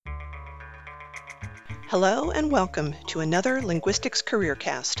Hello and welcome to another Linguistics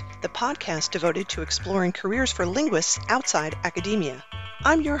Careercast, the podcast devoted to exploring careers for linguists outside academia.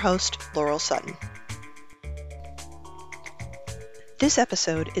 I'm your host, Laurel Sutton. This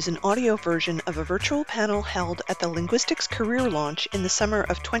episode is an audio version of a virtual panel held at the Linguistics Career Launch in the summer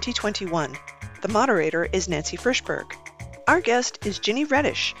of 2021. The moderator is Nancy Frischberg. Our guest is Ginny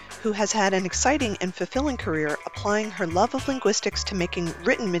Redish, who has had an exciting and fulfilling career applying her love of linguistics to making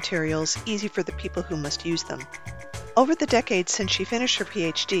written materials easy for the people who must use them. Over the decades since she finished her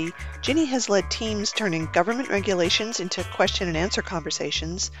PhD, Ginny has led teams turning government regulations into question and answer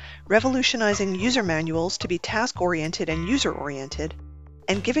conversations, revolutionizing user manuals to be task-oriented and user-oriented,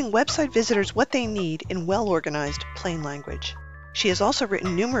 and giving website visitors what they need in well-organized, plain language. She has also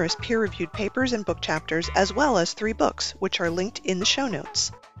written numerous peer-reviewed papers and book chapters, as well as 3 books, which are linked in the show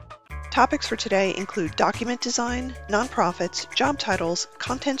notes. Topics for today include document design, nonprofits, job titles,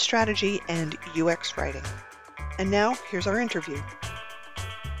 content strategy, and UX writing. And now, here's our interview.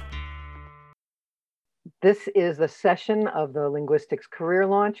 This is the session of the Linguistics Career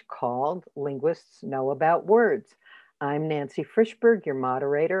Launch called Linguists Know About Words. I'm Nancy Frischberg, your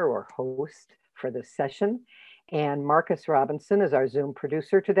moderator or host for this session. And Marcus Robinson is our Zoom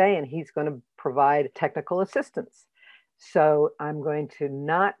producer today, and he's going to provide technical assistance. So I'm going to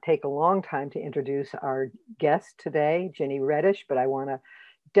not take a long time to introduce our guest today, Ginny Redish, but I want to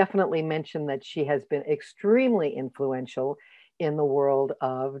definitely mention that she has been extremely influential in the world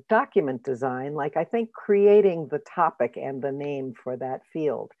of document design, like I think creating the topic and the name for that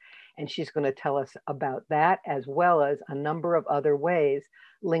field. And she's going to tell us about that, as well as a number of other ways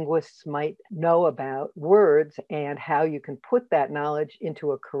linguists might know about words and how you can put that knowledge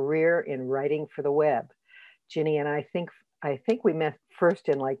into a career in writing for the web. Ginny and I think we met first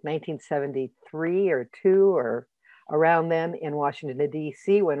in like 1973 or 2 or around then in Washington,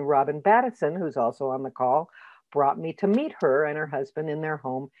 D.C., when Robin Battison, who's also on the call, brought me to meet her and her husband in their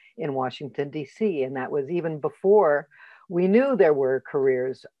home in Washington, D.C. And that was even before we knew there were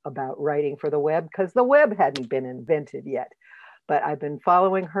careers about writing for the web, because the web hadn't been invented yet. But I've been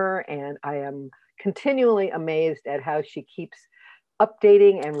following her, and I am continually amazed at how she keeps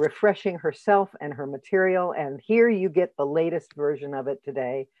updating and refreshing herself and her material. And here you get the latest version of it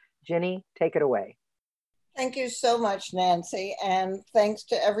today. Ginny, take it away. Thank you so much, Nancy. And thanks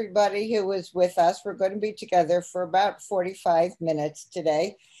to everybody who was with us. We're going to be together for about 45 minutes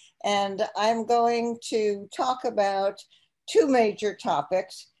today. And I'm going to talk about 2 major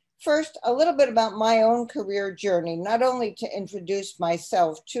topics. First, a little bit about my own career journey, not only to introduce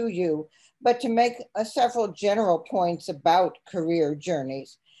myself to you, but to make several general points about career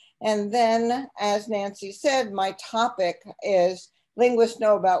journeys. And then, as Nancy said, my topic is linguists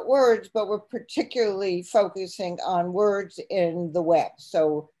know about words, but we're particularly focusing on words in the web.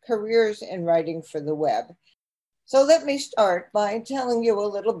 So careers in writing for the web. So let me start by telling you a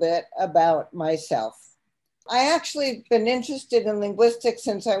little bit about myself. I actually been interested in linguistics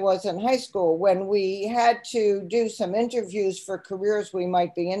since I was in high school. When we had to do some interviews for careers we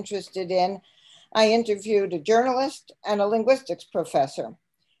might be interested in, I interviewed a journalist and a linguistics professor.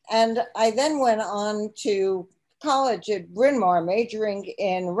 And I then went on to college at Bryn Mawr, majoring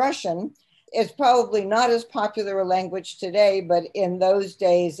in Russian. It's probably not as popular a language today, but in those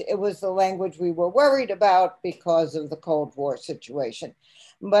days, it was the language we were worried about because of the Cold War situation.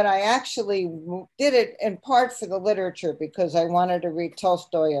 But I actually did it in part for the literature because I wanted to read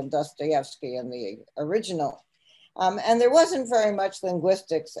Tolstoy and Dostoevsky in the original. And there wasn't very much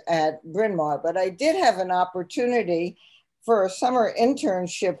linguistics at Bryn Mawr, but I did have an opportunity for a summer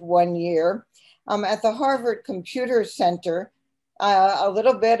internship one year at the Harvard Computer Center, a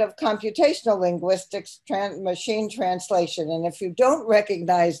little bit of computational linguistics, machine translation. And if you don't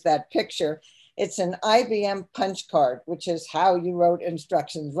recognize that picture, it's an IBM punch card, which is how you wrote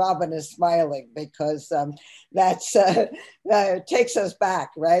instructions. Robin is smiling because that takes us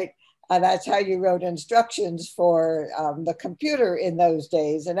back, right? That's how you wrote instructions for the computer in those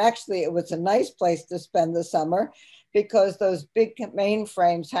days. And actually, it was a nice place to spend the summer because those big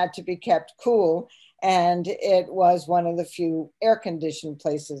mainframes had to be kept cool. And it was one of the few air-conditioned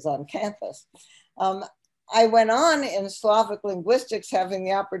places on campus. I went on in Slavic linguistics, having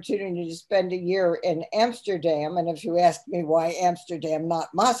the opportunity to spend a year in Amsterdam. And if you ask me why Amsterdam, not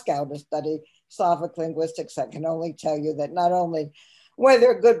Moscow, to study Slavic linguistics, I can only tell you that not only were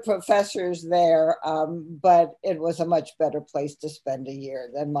there good professors there, but it was a much better place to spend a year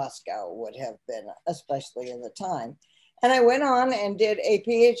than Moscow would have been, especially in the time. And I went on and did a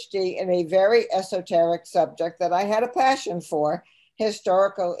PhD in a very esoteric subject that I had a passion for,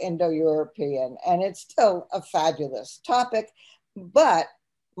 historical Indo-European. And it's still a fabulous topic, but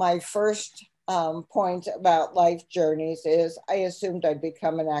my first point about life journeys is I assumed I'd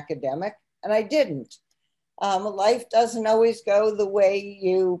become an academic, and I didn't. Life doesn't always go the way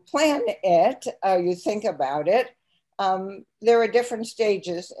you plan it or you think about it. There are different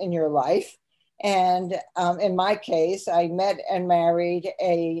stages in your life. And in my case, I met and married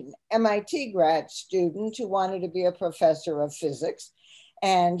an MIT grad student who wanted to be a professor of physics.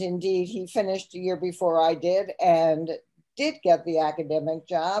 And indeed, he finished a year before I did and did get the academic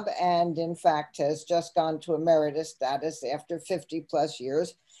job, and in fact has just gone to emeritus status after 50 plus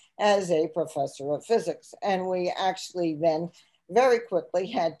years as a professor of physics. And we actually then very quickly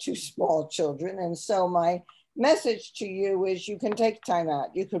had two small children. And so my message to you is you can take time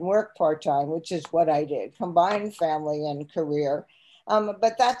out. You can work part-time, which is what I did, combine family and career.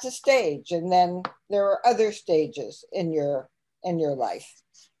 But that's a stage. And then there are other stages in your life.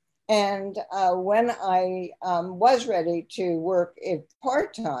 And when I was ready to work it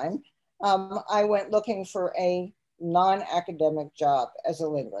part-time, I went looking for a non-academic job as a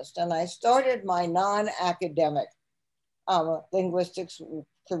linguist. And I started my non-academic linguistics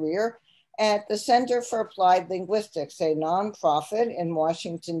career at the Center for Applied Linguistics, a nonprofit in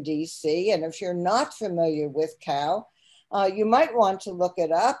Washington, D.C. And if you're not familiar with CAL, you might want to look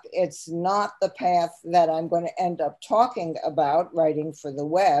it up. It's not the path that I'm going to end up talking about writing for the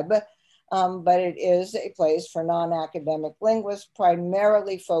web, but it is a place for non-academic linguists,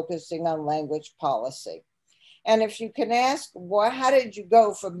 primarily focusing on language policy. And if you can ask, how did you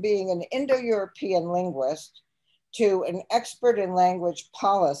go from being an Indo-European linguist to an expert in language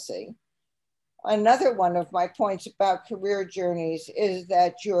policy? Another one of my points about career journeys is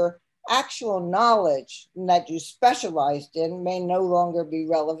that your actual knowledge that you specialized in may no longer be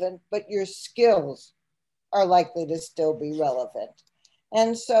relevant, but your skills are likely to still be relevant.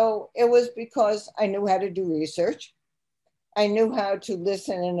 And so it was because I knew how to do research. I knew how to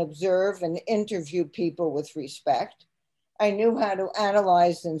listen and observe and interview people with respect. I knew how to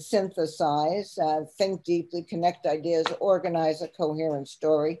analyze and synthesize, think deeply, connect ideas, organize a coherent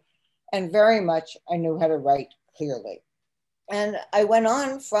story. And very much I knew how to write clearly. And I went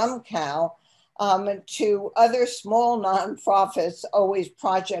on from CAL to other small nonprofits, always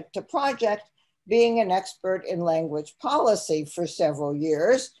project to project, being an expert in language policy for several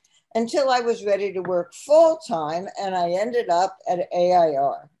years until I was ready to work full time. And I ended up at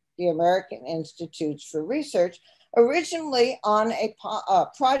AIR, the American Institutes for Research, originally on a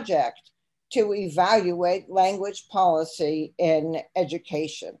project to evaluate language policy in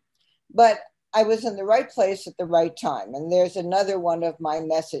education. But I was in the right place at the right time. And there's another one of my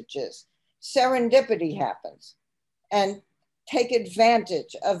messages. Serendipity happens, and take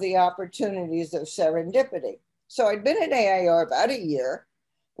advantage of the opportunities of serendipity. So I'd been at AIR about a year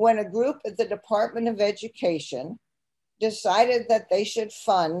when a group at the Department of Education decided that they should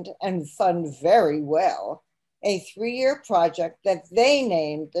fund, and fund very well, a 3-year project that they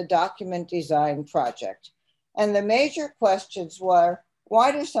named the Document Design Project. And the major questions were,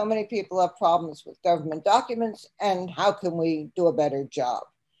 why do so many people have problems with government documents, and how can we do a better job?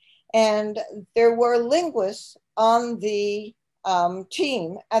 And there were linguists on the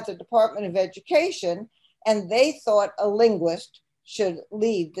team at the Department of Education, and they thought a linguist should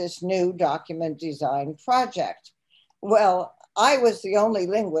lead this new document design project. Well, I was the only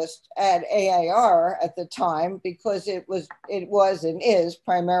linguist at AIR at the time because it was and is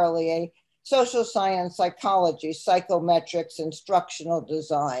primarily a social science, psychology, psychometrics, instructional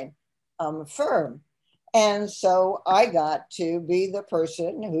design firm. And so I got to be the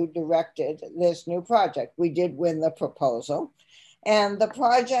person who directed this new project. We did win the proposal. And the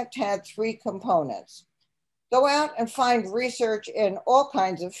project had 3 components. Go out and find research in all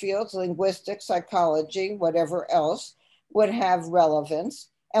kinds of fields, linguistics, psychology, whatever else would have relevance.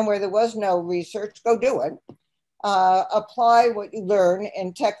 And where there was no research, go do it. Apply what you learn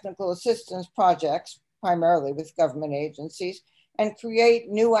in technical assistance projects, primarily with government agencies, and create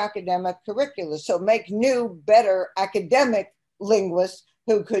new academic curricula. So make new, better academic linguists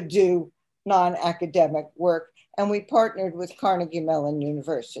who could do non-academic work. And we partnered with Carnegie Mellon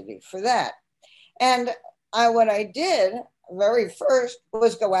University for that. And what I did very first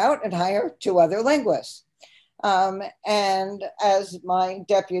was go out and hire 2 other linguists. And as my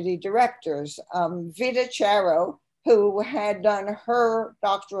deputy directors, Vida Charo, who had done her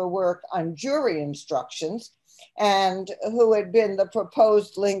doctoral work on jury instructions and who had been the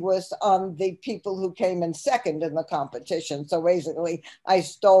proposed linguist on the people who came in second in the competition. So basically, I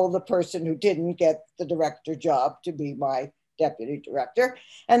stole the person who didn't get the director job to be my deputy director.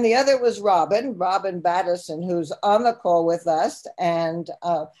 And the other was Robin Battison, who's on the call with us and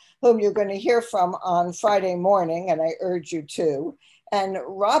whom you're going to hear from on Friday morning, and I urge you to. And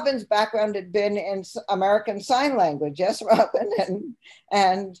Robin's background had been in American Sign Language. Yes, Robin?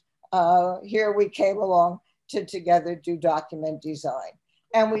 And here we came along to together do document design.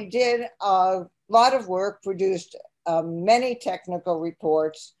 And we did a lot of work, produced many technical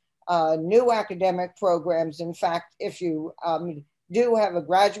reports, new academic programs. In fact, if you do have a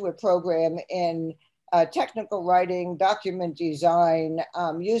graduate program in technical writing, document design,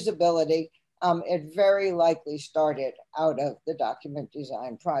 usability, it very likely started out of the document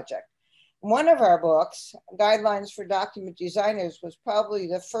design project. One of our books, Guidelines for Document Designers, was probably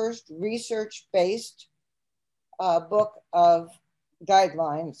the first research-based book of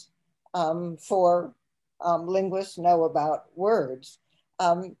guidelines for linguists know about words.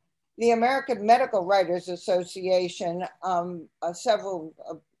 The American Medical Writers Association,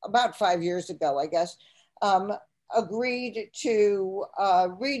 about 5 years ago, I guess, agreed to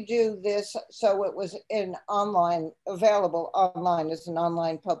redo this so it was available online as an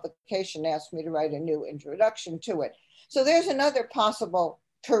online publication, asked me to write a new introduction to it. So there's another possible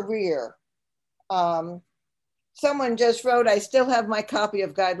career. Someone just wrote, I still have my copy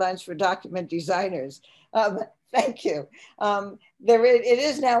of Guidelines for Document Designers. Thank you. It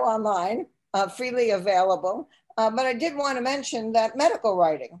is now online, freely available. But I did want to mention that medical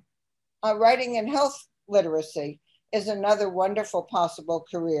writing, writing in health literacy is another wonderful possible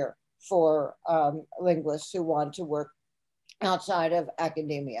career for linguists who want to work outside of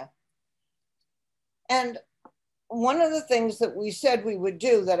academia. And one of the things that we said we would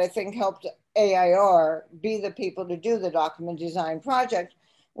do that I think helped AIR be the people to do the document design project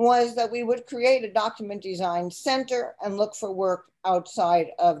was that we would create a document design center and look for work outside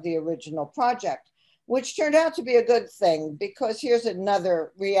of the original project, which turned out to be a good thing, because here's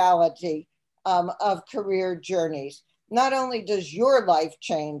another reality of career journeys. Not only does your life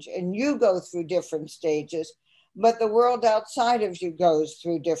change and you go through different stages, but the world outside of you goes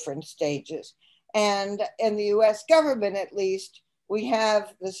through different stages. And in the US government, at least, we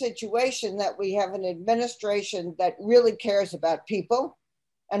have the situation that we have an administration that really cares about people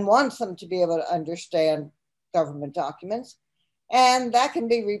and wants them to be able to understand government documents. And that can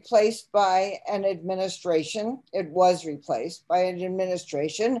be replaced by an administration. It was replaced by an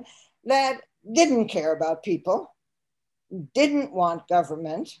administration that didn't care about people, didn't want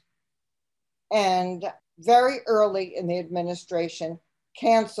government, and very early in the administration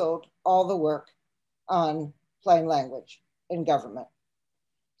canceled all the work on plain language in government.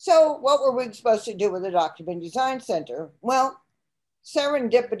 So what were we supposed to do with the Document Design Center? Well,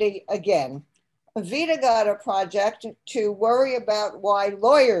 serendipity again. Vita got a project to worry about why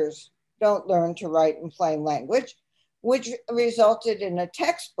lawyers don't learn to write in plain language, which resulted in a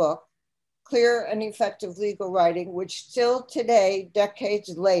textbook, Clear and Effective Legal Writing, which still today,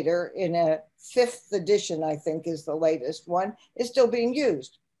 decades later, in a 5th edition, I think is the latest one, is still being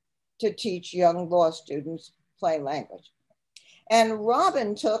used to teach young law students plain language. And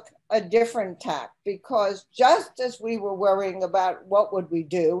Robin took a different tack, because just as we were worrying about what would we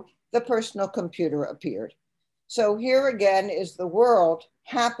do, the personal computer appeared. So here again is the world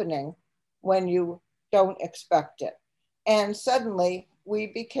happening when you don't expect it. And suddenly we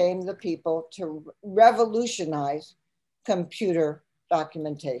became the people to revolutionize computer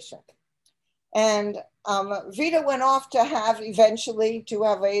documentation. And Vita went off to have eventually to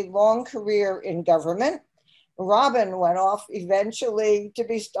have a long career in government. Robin went off eventually to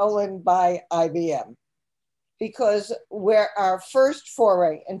be stolen by IBM, because where our first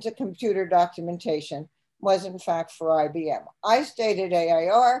foray into computer documentation was in fact for IBM. I stayed at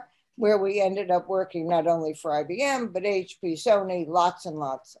AIR, where we ended up working not only for IBM, but HP, Sony, lots and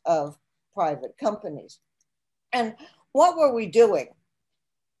lots of private companies. And what were we doing?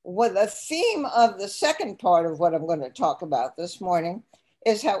 Well, the theme of the second part of what I'm going to talk about this morning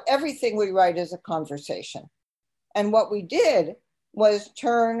is how everything we write is a conversation. And what we did was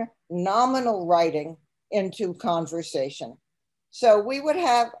turn nominal writing into conversation. So we would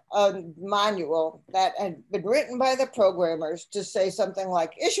have a manual that had been written by the programmers to say something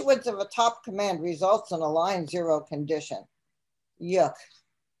like, issuance of a top command results in a line 0 condition. Yuck.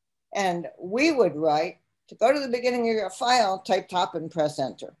 And we would write, to go to the beginning of your file, type top and press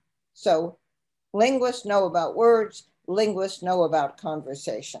enter. So linguists know about words, linguists know about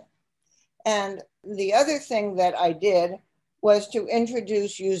conversation. And the other thing that I did was to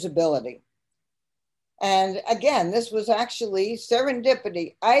introduce usability. And again, this was actually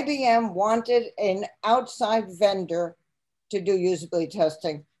serendipity. IBM wanted an outside vendor to do usability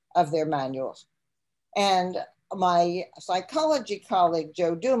testing of their manuals. And my psychology colleague,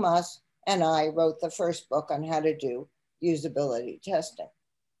 Joe Dumas, and I wrote the first book on how to do usability testing.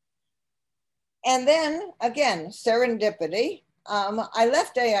 And then again, serendipity, I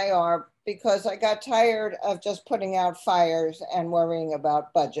left AIR because I got tired of just putting out fires and worrying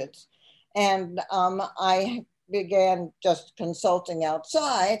about budgets. And I began just consulting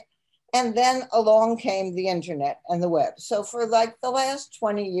outside. And then along came the internet and the web. So for like the last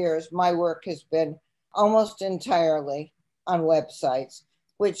 20 years, my work has been almost entirely on websites,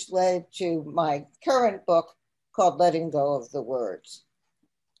 which led to my current book called Letting Go of the Words.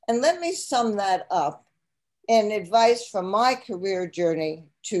 And let me sum that up in advice from my career journey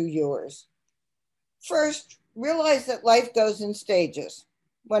to yours. First, realize that life goes in stages.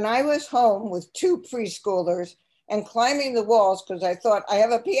 When I was home with 2 preschoolers and climbing the walls because I thought I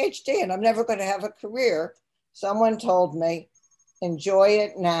have a PhD and I'm never going to have a career, someone told me, enjoy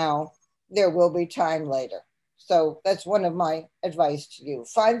it now. There will be time later. So that's one of my advice to you.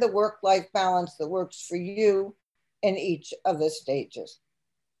 Find the work-life balance that works for you in each of the stages.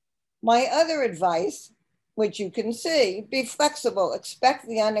 My other advice, which you can see, be flexible, expect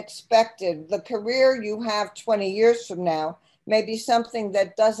the unexpected. The career you have 20 years from now may be something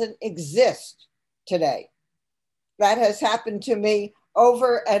that doesn't exist today. That has happened to me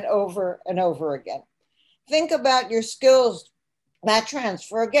over and over and over again. Think about your skills that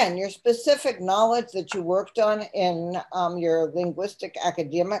transfer, again, your specific knowledge that you worked on in your linguistic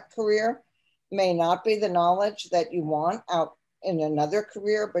academic career may not be the knowledge that you want out in another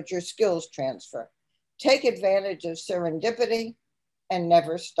career, but your skills transfer. Take advantage of serendipity and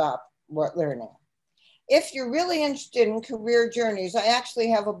never stop learning. If you're really interested in career journeys, I actually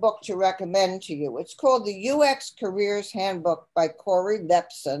have a book to recommend to you. It's called the UX Careers Handbook by Corey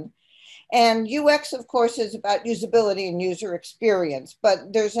Lepson. And UX, of course, is about usability and user experience,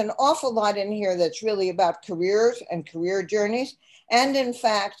 but there's an awful lot in here that's really about careers and career journeys. And in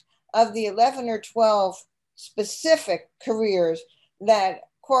fact, of the 11 or 12 specific careers that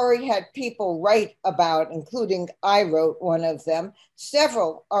Corey had people write about, including I wrote one of them,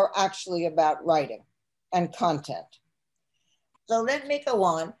 several are actually about writing and content. So let me go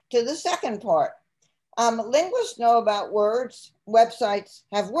on to the second part. Linguists know about words. Websites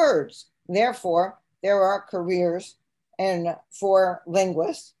have words. Therefore, there are careers for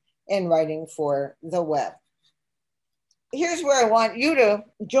linguists in writing for the web. Here's where I want you to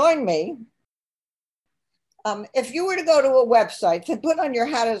join me. If you were to go to a website and put on your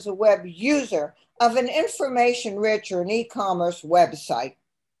hat as a web user of an information-rich or an e-commerce website,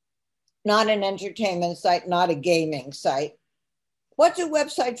 not an entertainment site, not a gaming site, what do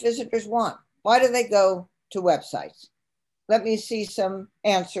website visitors want? Why do they go to websites? Let me see some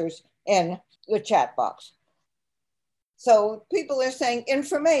answers in the chat box. So people are saying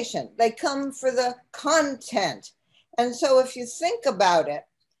information. They come for the content. And so if you think about it,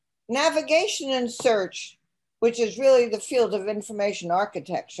 navigation and search, which is really the field of information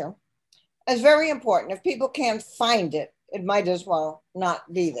architecture, is very important. If people can't find it, it might as well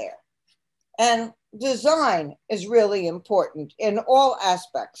not be there. And design is really important in all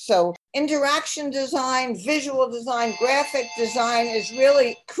aspects. So interaction design, visual design, graphic design is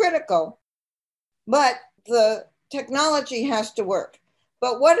really critical, but the technology has to work.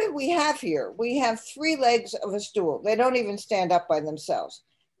 But what do we have here? We have 3 legs of a stool. They don't even stand up by themselves.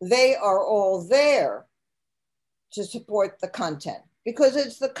 They are all there to support the content because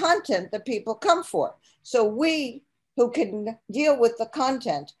it's the content that people come for. So we who can deal with the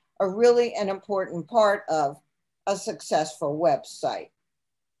content are really an important part of a successful website.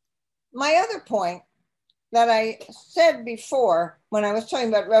 My other point that I said before when I was talking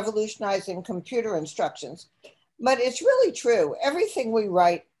about revolutionizing computer instructions, but it's really true. Everything we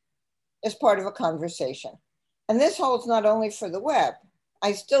write is part of a conversation. And this holds not only for the web.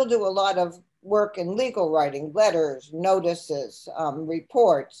 I still do a lot of work in legal writing, letters, notices,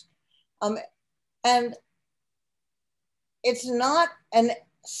 reports. And it's not an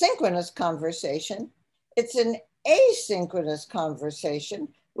synchronous conversation. It's an asynchronous conversation,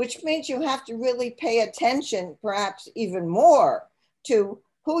 which means you have to really pay attention, perhaps even more, to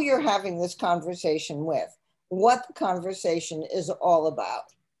who you're having this conversation with, what the conversation is all about.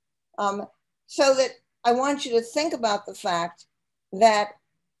 So that I want you to think about the fact that,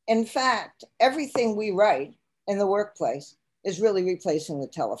 in fact, everything we write in the workplace is really replacing the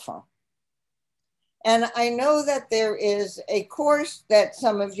telephone. And I know that there is a course that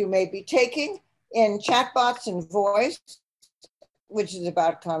some of you may be taking in chatbots and voice, which is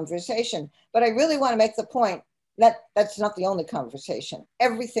about conversation. But I really want to make the point that that's not the only conversation.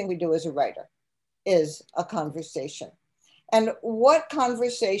 Everything we do as a writer is a conversation. And what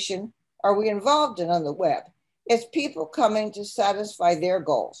conversation are we involved in on the web? It's people coming to satisfy their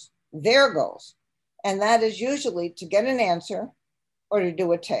goals. And that is usually to get an answer or to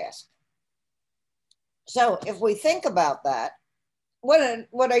do a task. So if we think about that,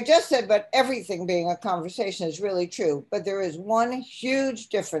 what I just said about everything being a conversation is really true, but there is one huge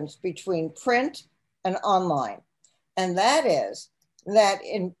difference between print and online. And that is that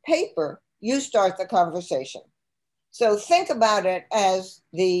in paper, you start the conversation. So think about it as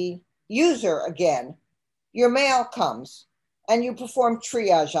the user again. Your mail comes and you perform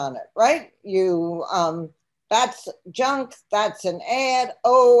triage on it, right? That's junk, that's an ad.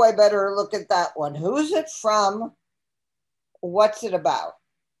 Oh, I better look at that one. Who's it from? What's it about?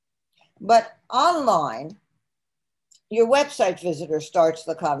 But online, your website visitor starts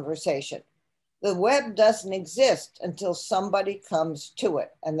the conversation. The web doesn't exist until somebody comes to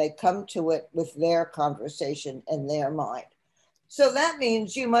it, and they come to it with their conversation in their mind. So that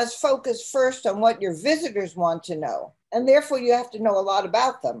means you must focus first on what your visitors want to know, and therefore you have to know a lot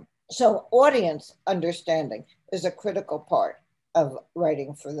about them. So audience understanding is a critical part of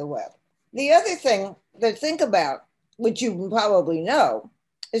writing for the web. The other thing to think about, which you probably know,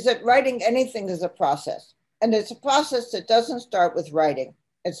 is that writing anything is a process. And it's a process that doesn't start with writing.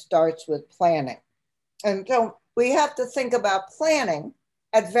 It starts with planning. And so we have to think about planning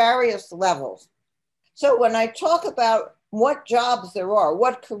at various levels. So when I talk about what jobs there are,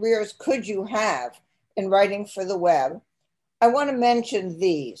 what careers could you have in writing for the web, I want to mention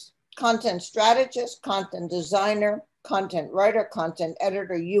these: content strategist, content designer, content writer, content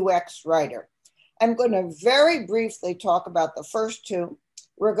editor, UX writer. I'm going to very briefly talk about the first two.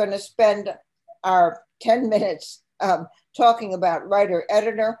 We're going to spend our 10 minutes talking about writer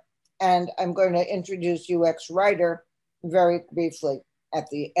editor, and I'm going to introduce UX writer very briefly at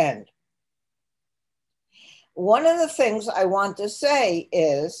the end. One of the things I want to say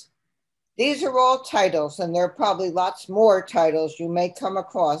is these are all titles, and there are probably lots more titles you may come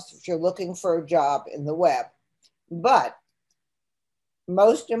across if you're looking for a job in the web. But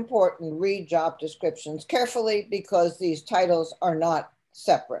most important, read job descriptions carefully because these titles are not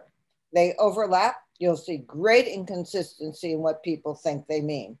separate. They overlap. You'll see great inconsistency in what people think they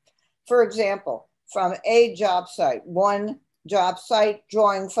mean. For example, from a job site, one job site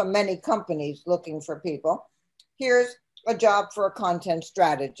drawing from many companies looking for people, here's a job for a content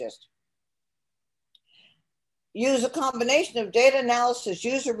strategist. Use a combination of data analysis,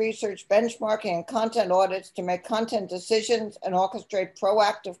 user research, benchmarking, and content audits to make content decisions and orchestrate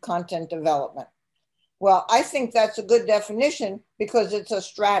proactive content development. Well, I think that's a good definition because it's a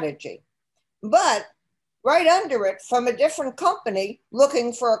strategy. But right under it, from a different company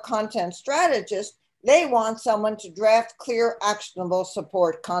looking for a content strategist, they want someone to draft clear, actionable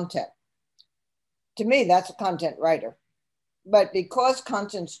support content. To me, that's a content writer. But because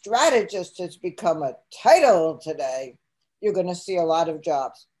content strategist has become a title today, you're going to see a lot of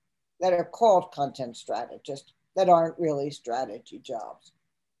jobs that are called content strategist that aren't really strategy jobs.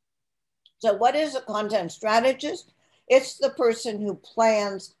 So what is a content strategist? It's the person who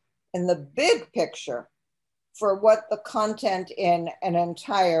plans in the big picture for what the content in an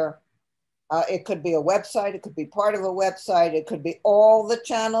entire, it could be a website, it could be part of a website, it could be all the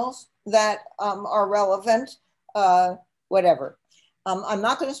channels that are relevant, whatever. I'm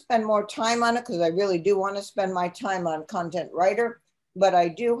not going to spend more time on it because I really do want to spend my time on content writer, but I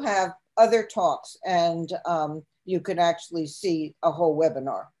do have other talks, and you can actually see a whole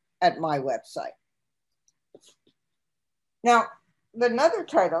webinar at my website. Now, another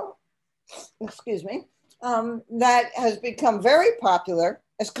title, excuse me, that has become very popular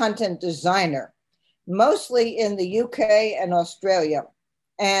is content designer, mostly in the UK and Australia.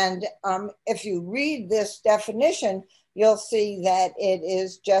 And if you read this definition, you'll see that it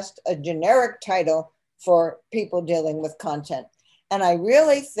is just a generic title for people dealing with content. And I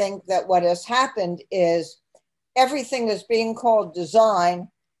really think that what has happened is everything is being called design.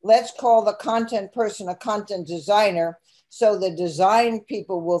 Let's call the content person a content designer, so the design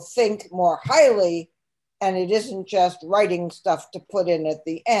people will think more highly, and it isn't just writing stuff to put in at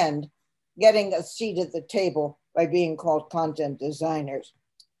the end, getting a seat at the table by being called content designers.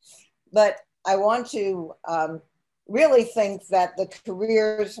 But I want to really think that the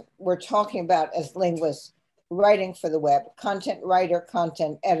careers we're talking about as linguists, writing for the web, content writer,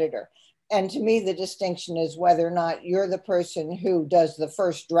 content editor. And to me, the distinction is whether or not you're the person who does the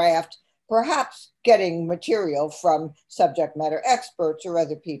first draft, perhaps getting material from subject matter experts or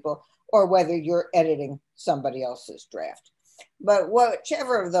other people, or whether you're editing somebody else's draft. But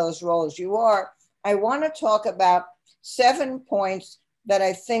whichever of those roles you are, I want to talk about 7 points that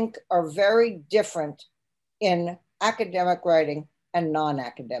I think are very different in academic writing and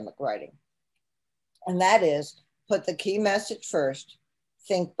non-academic writing. And that is, put the key message first,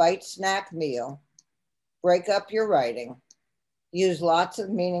 think bite, snack, meal, break up your writing, use lots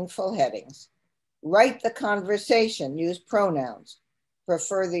of meaningful headings, write the conversation, use pronouns,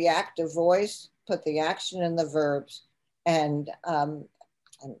 prefer the active voice, put the action in the verbs, and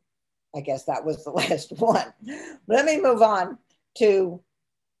I guess that was the last one. Let me move on to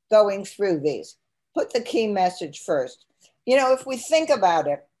going through these. Put the key message first. You know, if we think about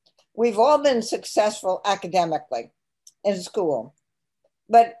it, we've all been successful academically in school.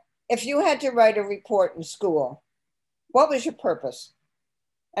 But if you had to write a report in school, what was your purpose?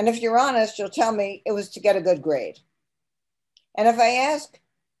 And if you're honest, you'll tell me it was to get a good grade. And if I ask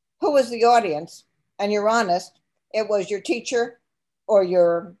who was the audience, and you're honest, it was your teacher or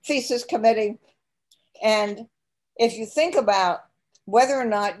your thesis committee. And if you think about whether or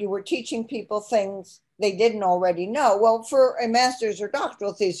not you were teaching people things they didn't already know, well, for a master's or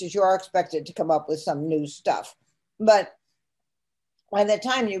doctoral thesis, you are expected to come up with some new stuff. But by the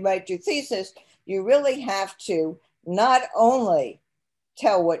time you write your thesis, you really have to not only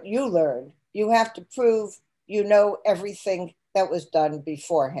tell what you learned, you have to prove you know everything that was done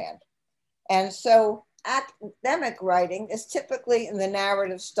beforehand. And so academic writing is typically in the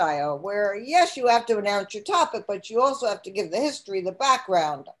narrative style where, yes, you have to announce your topic, but you also have to give the history, the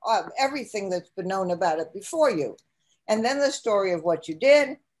background, everything that's been known about it before you. And then the story of what you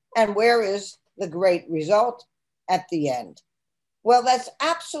did and where is the great result at the end. Well, that's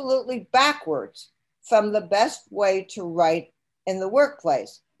absolutely backwards from the best way to write in the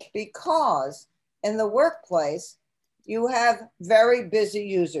workplace, because in the workplace, you have very busy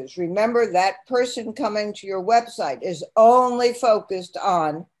users. Remember, that person coming to your website is only focused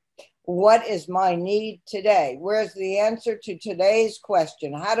on what is my need today? Where's the answer to today's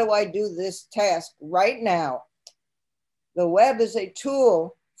question? How do I do this task right now? The web is a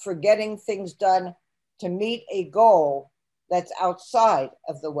tool for getting things done to meet a goal that's outside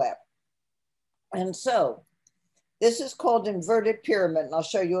of the web. And so this is called inverted pyramid, and I'll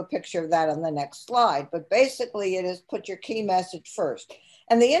show you a picture of that on the next slide. But basically it is put your key message first.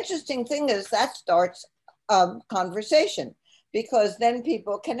 And the interesting thing is that starts conversation, because then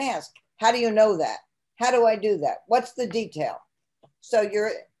people can ask, how do you know that? How do I do that? What's the detail? So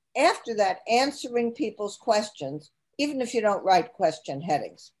you're, after that, answering people's questions, even if you don't write question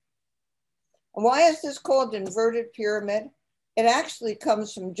headings. And why is this called inverted pyramid? It actually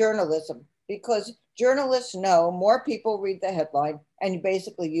comes from journalism, because journalists know more people read the headline and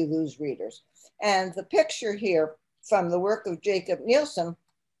basically you lose readers. And the picture here from the work of Jacob Nielsen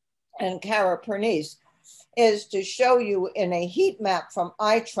and Kara Pernice is to show you in a heat map from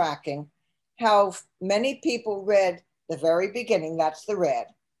eye tracking how many people read the very beginning, that's the red,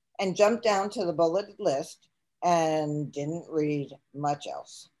 and jumped down to the bulleted list and didn't read much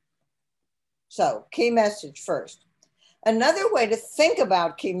else. So key message first. Another way to think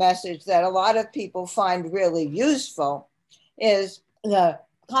about key message that a lot of people find really useful is the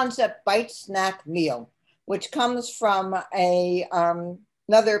concept bite, snack, meal, which comes from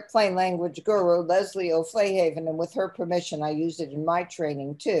another plain language guru, Leslie O'Flahaven, and with her permission, I use it in my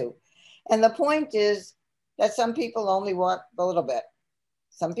training too. And the point is that some people only want a little bit.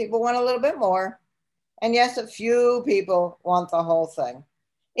 Some people want a little bit more. And yes, a few people want the whole thing.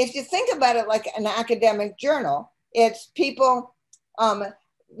 If you think about it like an academic journal, it's people,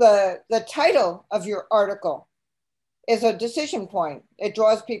 the title of your article is a decision point. It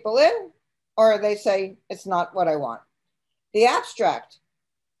draws people in, or they say, it's not what I want. The abstract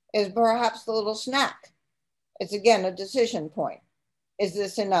is perhaps the little snack. It's again, a decision point. Is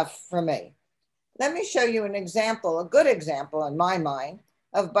this enough for me? Let me show you an example, a good example in my mind,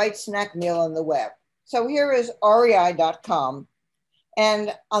 of bite, snack, meal on the web. So here is rei.com.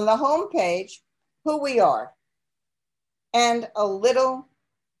 And on the home page, who we are, and a little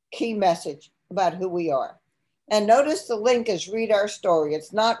key message about who we are. And notice the link is read our story.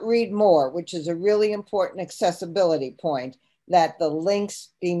 It's not read more, which is a really important accessibility point, that the links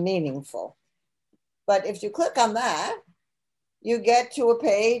be meaningful. But if you click on that, you get to a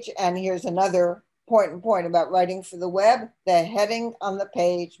page, and here's another important point about writing for the web. The heading on the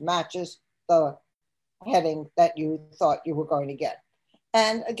page matches the heading that you thought you were going to get.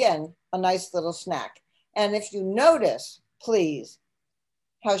 And again, a nice little snack. And if you notice, please,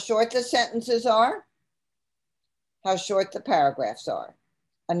 how short the sentences are, how short the paragraphs are.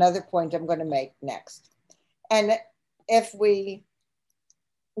 Another point I'm going to make next. And if we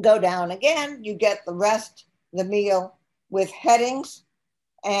go down again, you get the rest, the meal, with headings,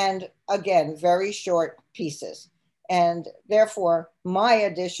 and again, very short pieces. And therefore, my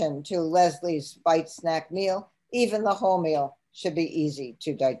addition to Leslie's bite, snack, meal, even the whole meal, should be easy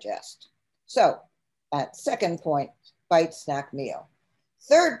to digest. So that second point, bite, snack, meal.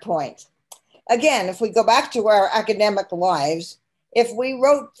 Third point, again, if we go back to our academic lives, if we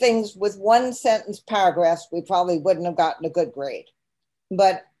wrote things with one sentence paragraphs, we probably wouldn't have gotten a good grade.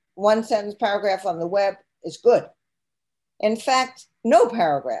 but one sentence paragraph on the web is good. In fact, no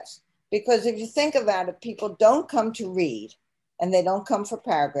paragraphs, because if you think about it, people don't come to read and they don't come for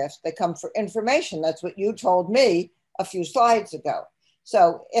paragraphs, they come for information. That's what you told me a few slides ago.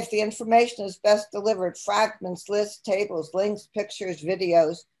 So if the information is best delivered, fragments, lists, tables, links, pictures,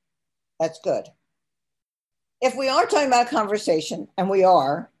 videos, that's good. If we are talking about a conversation, and we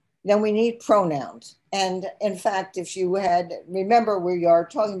are, then we need pronouns. And in fact, if you remember, we are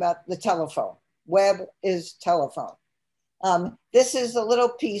talking about the telephone. Web is telephone. This is a little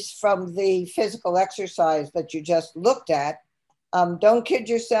piece from the physical exercise that you just looked at. Don't kid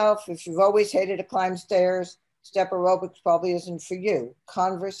yourself. If you've always hated to climb stairs, step aerobics probably isn't for you.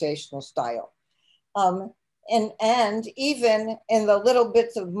 Conversational style. And even in the little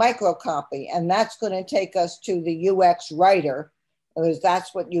bits of microcopy, and that's going to take us to the UX writer, because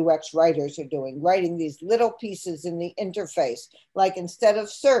that's what UX writers are doing, writing these little pieces in the interface, like instead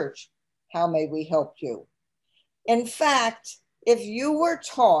of search, how may we help you? In fact, if you were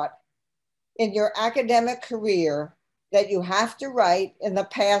taught in your academic career that you have to write in the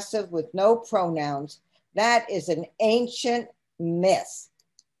passive with no pronouns, that is an ancient myth.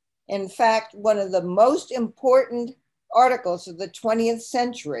 In fact, one of the most important articles of the 20th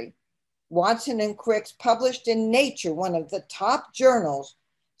century, Watson and Crick's, published in Nature, one of the top journals,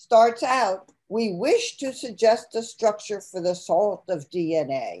 starts out, "We wish to suggest a structure for the salt of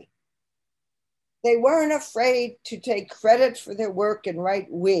DNA." They weren't afraid to take credit for their work and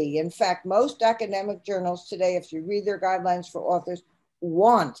write "we." In fact, most academic journals today, if you read their guidelines for authors,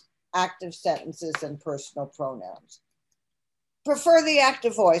 want active sentences and personal pronouns. Prefer the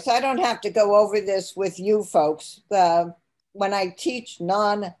active voice. I don't have to go over this with you folks. When I teach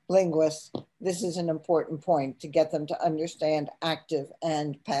non-linguists, this is an important point to get them to understand active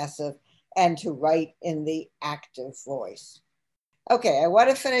and passive and to write in the active voice. Okay, I want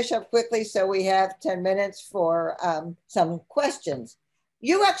to finish up quickly so we have 10 minutes for some questions.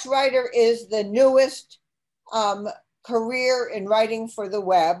 UX writer is the newest career in writing for the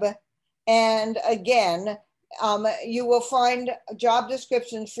web. And again, you will find job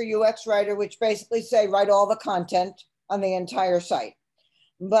descriptions for UX writer, which basically say write all the content on the entire site.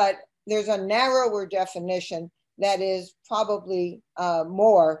 But there's a narrower definition that is probably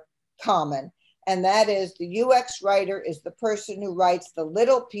more common. And that is the UX writer is the person who writes the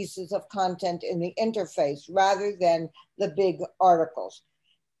little pieces of content in the interface rather than the big articles.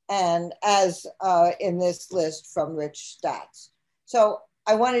 And as in this list from Rich Stats. So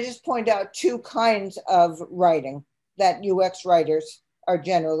I want to just point out two kinds of writing that UX writers are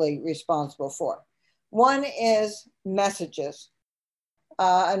generally responsible for. One is messages.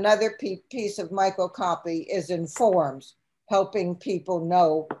 Another piece of microcopy is in forms, helping people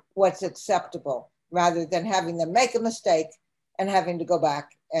know what's acceptable rather than having them make a mistake and having to go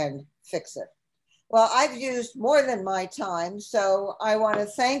back and fix it. Well, I've used more than my time, so I want to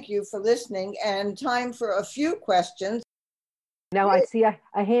thank you for listening and time for a few questions. Now I see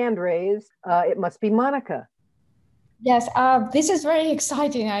a hand raised. It must be Monica. Yes, this is very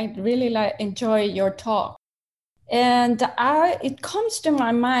exciting. I really enjoy your talk. And it comes to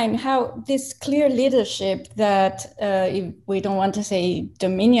my mind how this clear leadership that we don't want to say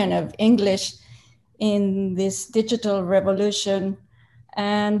dominion of English in this digital revolution,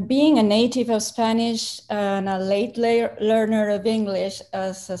 and being a native of Spanish and a late learner of English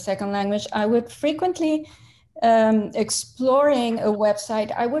as a second language, I would frequently exploring a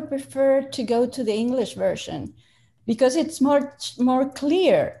website, I would prefer to go to the English version because it's much more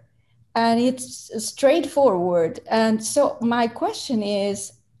clear and it's straightforward. And so my question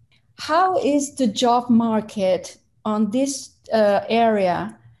is, how is the job market on this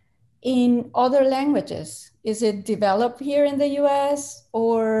area in other languages? Is it developed here in the US,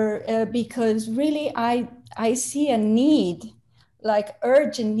 or because really I see a need, like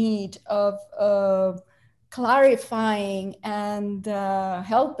urgent need of clarifying and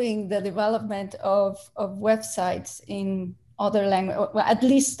helping the development of websites in other language. Well, at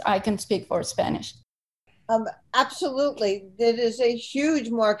least I can speak for Spanish. Absolutely. It is a huge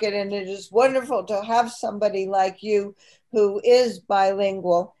market, and it is wonderful to have somebody like you who is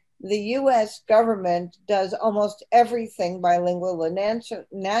bilingual. The US government does almost everything bilingual. The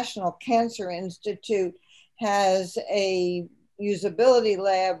National Cancer Institute has a usability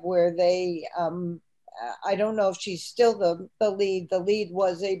lab where they, I don't know if she's still the lead. The lead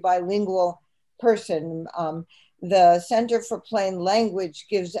was a bilingual person. The Center for Plain Language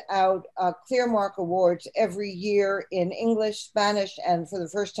gives out Clearmark Awards every year in English, Spanish, and for the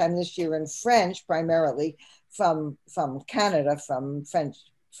first time this year in French, primarily from Canada, from French,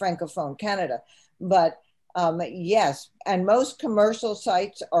 Francophone Canada. But Yes, and most commercial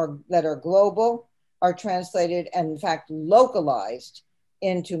sites that are global are translated and in fact localized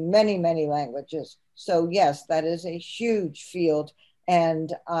into many, many languages. So yes, that is a huge field.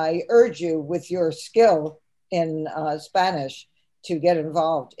 And I urge you with your skill in Spanish to get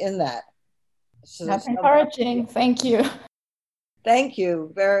involved in that. That's encouraging. Thank you. Thank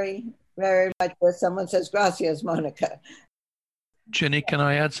you very, very much. Someone says, gracias, Monica. Ginny, can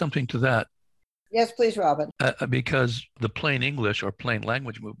I add something to that? Yes, please, Robin. Because the plain English or plain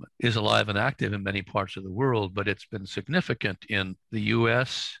language movement is alive and active in many parts of the world, but it's been significant in the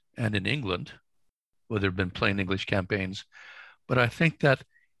US and in England, where there have been plain English campaigns. But I think that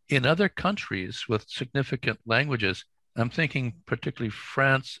in other countries with significant languages, I'm thinking particularly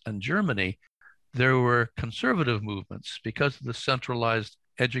France and Germany, there were conservative movements because of the centralized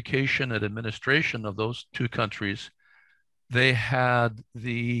education and administration of those two countries. They had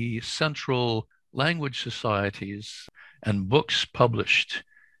the central language societies and books published.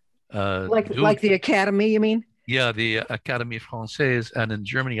 Like the Academy, you mean? Yeah, the Académie Française, and in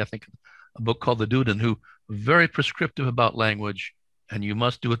Germany, I think a book called the Duden, who very prescriptive about language, and you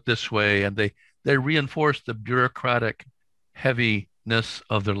must do it this way. And they reinforced the bureaucratic heaviness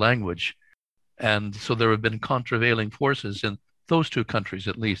of their language. And so there have been contravailing forces in those two countries,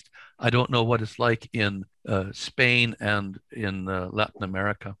 at least. I don't know what it's like in Spain and in Latin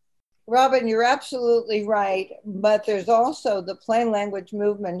America. Robin, you're absolutely right. But there's also the plain language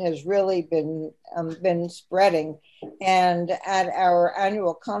movement has really been spreading. And at our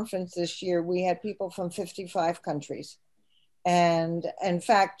annual conference this year, we had people from 55 countries. And in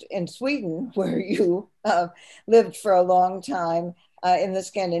fact, in Sweden, where you lived for a long time, in the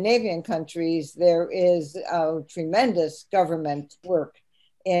Scandinavian countries, there is tremendous government work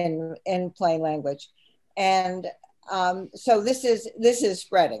in plain language. And so this is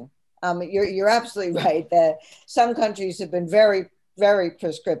spreading. You're absolutely right that some countries have been very, very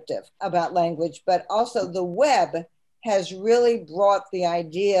prescriptive about language, but also the web has really brought the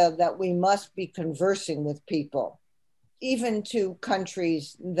idea that we must be conversing with people, even to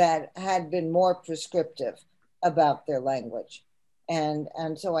countries that had been more prescriptive about their language.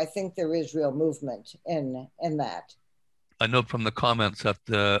 And so I think there is real movement in that. I know from the comments that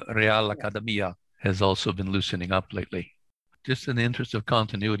the Real Academia has also been loosening up lately. Just in the interest of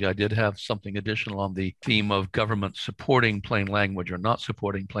continuity, I did have something additional on the theme of government supporting plain language or not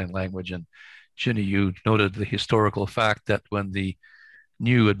supporting plain language. And Ginny, you noted the historical fact that when the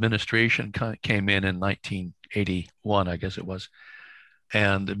new administration came in 1981, I guess it was,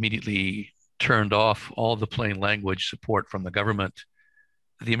 and immediately turned off all the plain language support from the government,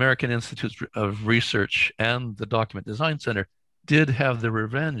 the American Institute of Research and the Document Design Center did have their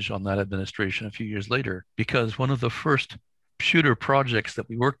revenge on that administration a few years later, because one of the first computer projects that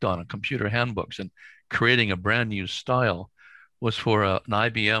we worked on computer handbooks and creating a brand new style was for an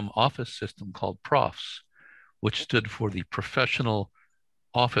IBM office system called PROFS, which stood for the Professional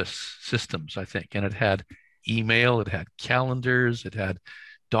Office Systems, I think. And it had email, it had calendars, it had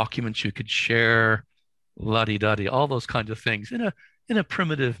documents you could share, la-di-da-di, all those kinds of things in a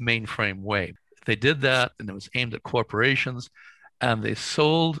primitive mainframe way. They did that, and it was aimed at corporations, and they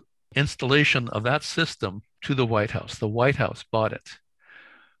sold installation of that system to the White House. The White House bought it.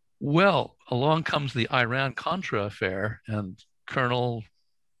 Well, along comes the Iran-Contra affair, and Colonel,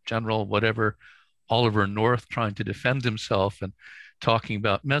 General, whatever, Oliver North trying to defend himself and talking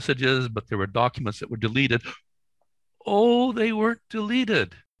about messages, but there were documents that were deleted. Oh, they weren't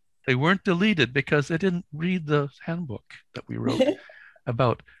deleted. They weren't deleted because they didn't read the handbook that we wrote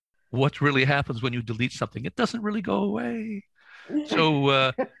about what really happens when you delete something. It doesn't really go away.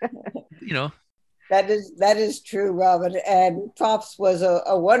 So, That is true, Robin. And PROPS was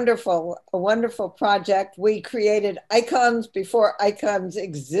a wonderful project. We created icons before icons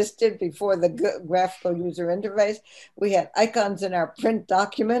existed, before the graphical user interface. We had icons in our print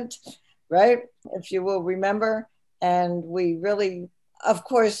document, right? If you will remember. And we really, of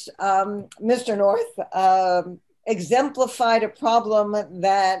course, Mr. North exemplified a problem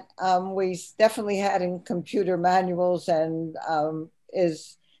that we definitely had in computer manuals, and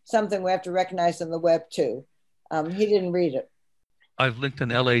is something we have to recognize on the web too. He didn't read it. I've linked an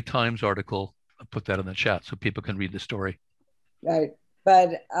LA Times article. I'll put that in the chat so people can read the story. Right.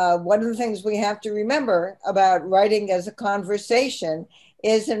 But one of the things we have to remember about writing as a conversation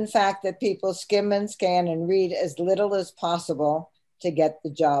is, in fact, that people skim and scan and read as little as possible to get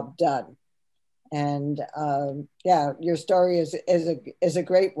the job done. And yeah, your story is a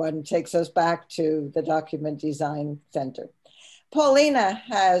great one. It takes us back to the Document Design Center. Paulina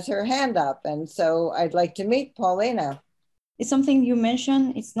has her hand up, and so I'd like to meet Paulina. It's something you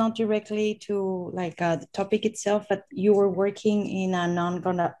mentioned. It's not directly to like the topic itself, but you were working in a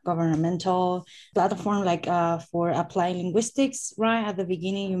non-governmental platform like for applied linguistics, right? At the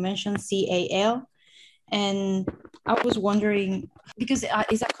beginning, you mentioned CAL. And I was wondering, because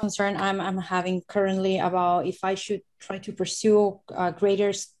it's a concern I'm having currently about if I should try to pursue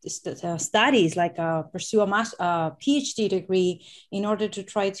greater studies, like pursue a PhD degree in order to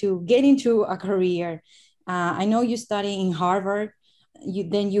try to get into a career. I know you study in Harvard.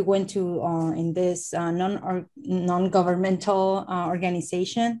 You went to in this non-governmental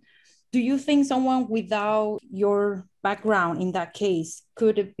organization. Do you think someone without your background in that case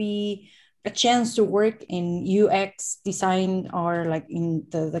could it be a chance to work in UX design or like in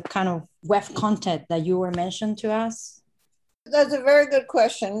the kind of web content that you were mentioned to us? That's a very good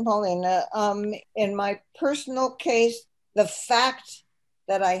question, Paulina. In my personal case, the fact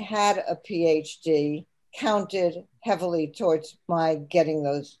that I had a PhD counted heavily towards my getting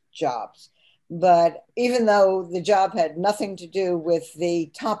those jobs. But even though the job had nothing to do with the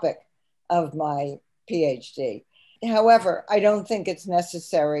topic of my PhD, however, I don't think it's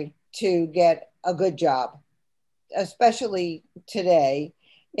necessary to get a good job, especially today.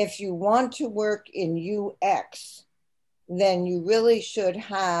 If you want to work in UX, then you really should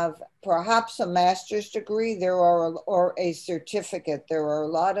have perhaps a master's degree or a certificate. There are a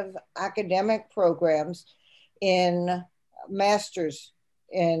lot of academic programs in masters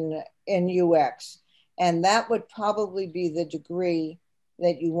in UX, and that would probably be the degree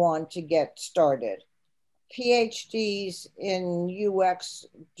that you want to get started. PhDs in UX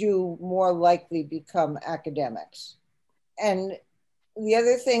do more likely become academics. And the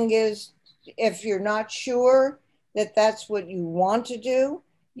other thing is, if you're not sure that that's what you want to do,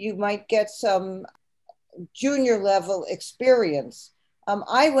 you might get some junior level experience.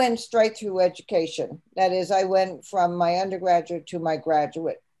 I went straight through education. That is, I went from my undergraduate to my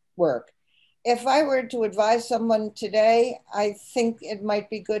graduate work. If I were to advise someone today, I think it might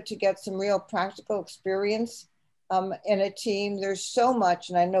be good to get some real practical experience in a team. There's so much,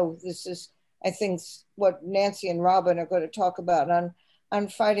 and I know this is, I think, what Nancy and Robin are going to talk about on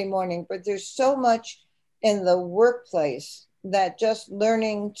Friday morning, but there's so much in the workplace that just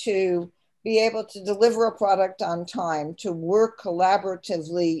learning to be able to deliver a product on time, to work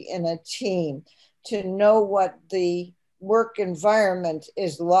collaboratively in a team, to know what the work environment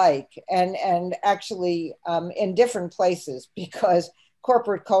is like, and actually in different places, because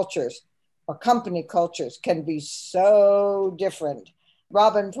corporate cultures or company cultures can be so different.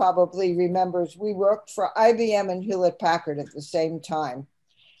 Robin probably remembers we worked for IBM and Hewlett Packard at the same time.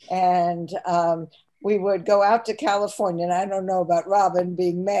 And we would go out to California, and I don't know about Robin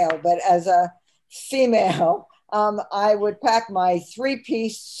being male, but as a female, I would pack my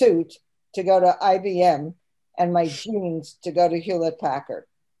 3-piece suit to go to IBM and my jeans to go to Hewlett Packard.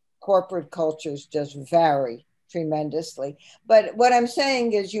 Corporate cultures just vary tremendously. But what I'm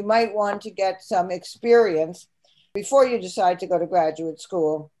saying is you might want to get some experience before you decide to go to graduate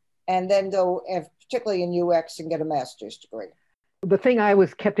school, and then go, particularly in UX, and get a master's degree. The thing I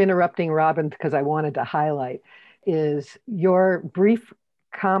was kept interrupting Robin because I wanted to highlight is your brief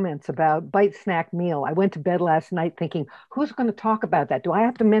comments about bite snack meal. I went to bed last night thinking, who's going to talk about that? Do I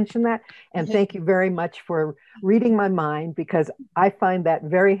have to mention that? And thank you very much for reading my mind, because I find that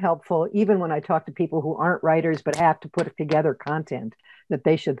very helpful, even when I talk to people who aren't writers but have to put together content, that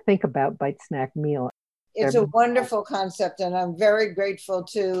they should think about bite snack meal. It's a wonderful concept, and I'm very grateful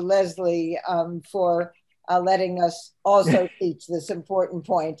to Leslie for letting us also teach this important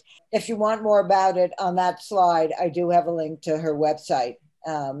point. If you want more about it, on that slide, I do have a link to her website,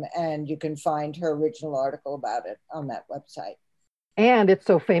 and you can find her original article about it on that website. And it's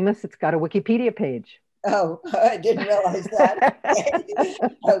so famous, it's got a Wikipedia page. Oh, I didn't realize that.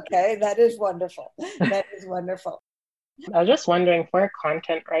 Okay, that is wonderful. That is wonderful. I was just wondering, for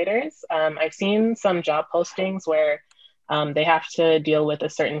content writers, I've seen some job postings where they have to deal with a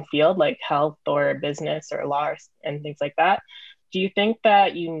certain field like health or business or law and things like that. Do you think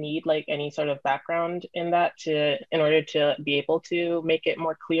that you need like any sort of background in that in order to be able to make it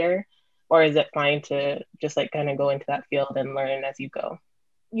more clear? Or is it fine to just like kind of go into that field and learn as you go?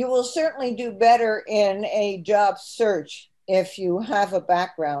 You will certainly do better in a job search if you have a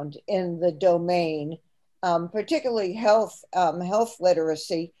background in the domain, particularly health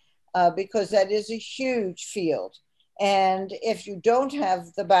literacy, because that is a huge field. And if you don't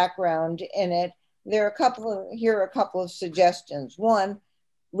have the background in it, here are a couple of suggestions. One,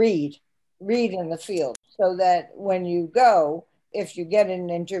 read in the field, so that when you go, if you get an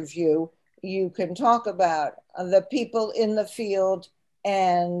interview, you can talk about the people in the field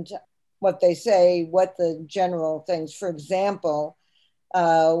and what they say, what the general things. For example,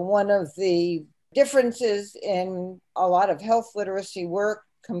 one of the differences in a lot of health literacy work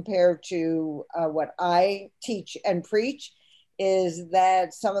compared to what I teach and preach is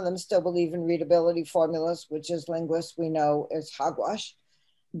that some of them still believe in readability formulas, which as linguists we know is hogwash.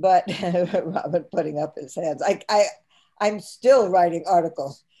 But Robin putting up his hands. I'm still writing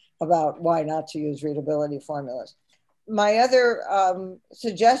articles about why not to use readability formulas. My other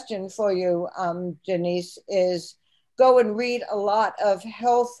suggestion for you, Janice, is go and read a lot of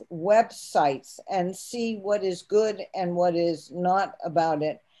health websites and see what is good and what is not about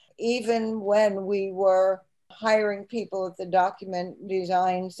it. Even when we were hiring people at the Document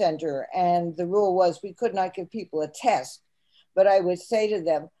Design Center, and the rule was we could not give people a test, but I would say to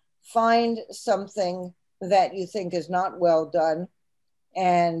them, find something that you think is not well done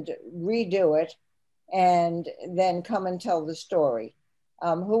and redo it, and then come and tell the story.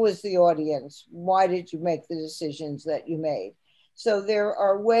 Who was the audience? Why did you make the decisions that you made? So there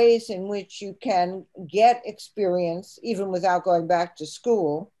are ways in which you can get experience even without going back to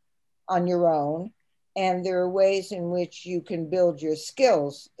school on your own. And there are ways in which you can build your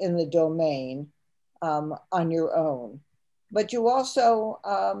skills in the domain on your own. But you also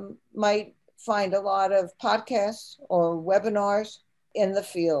might find a lot of podcasts or webinars in the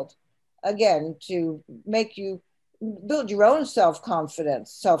field, again, to make you build your own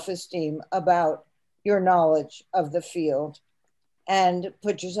self-confidence, self-esteem about your knowledge of the field and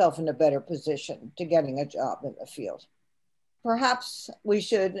put yourself in a better position to getting a job in the field. Perhaps we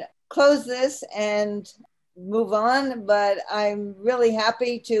should close this and move on, but I'm really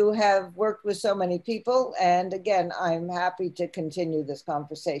happy to have worked with so many people. And again, I'm happy to continue this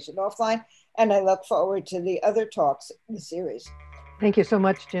conversation offline, and I look forward to the other talks in the series. Thank you so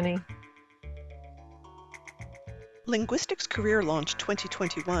much, Ginny. Linguistics Career Launch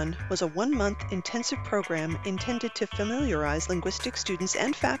 2021 was a one-month intensive program intended to familiarize linguistics students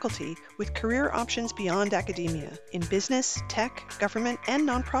and faculty with career options beyond academia in business, tech, government, and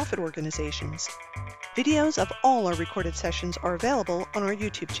nonprofit organizations. Videos of all our recorded sessions are available on our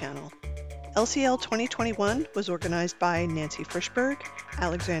YouTube channel. LCL 2021 was organized by Nancy Frischberg,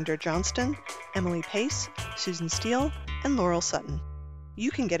 Alexandra Johnston, Emily Pace, Susan Steele, and Laurel Sutton. You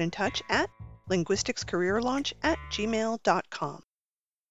can get in touch at linguisticscareerlaunch@gmail.com.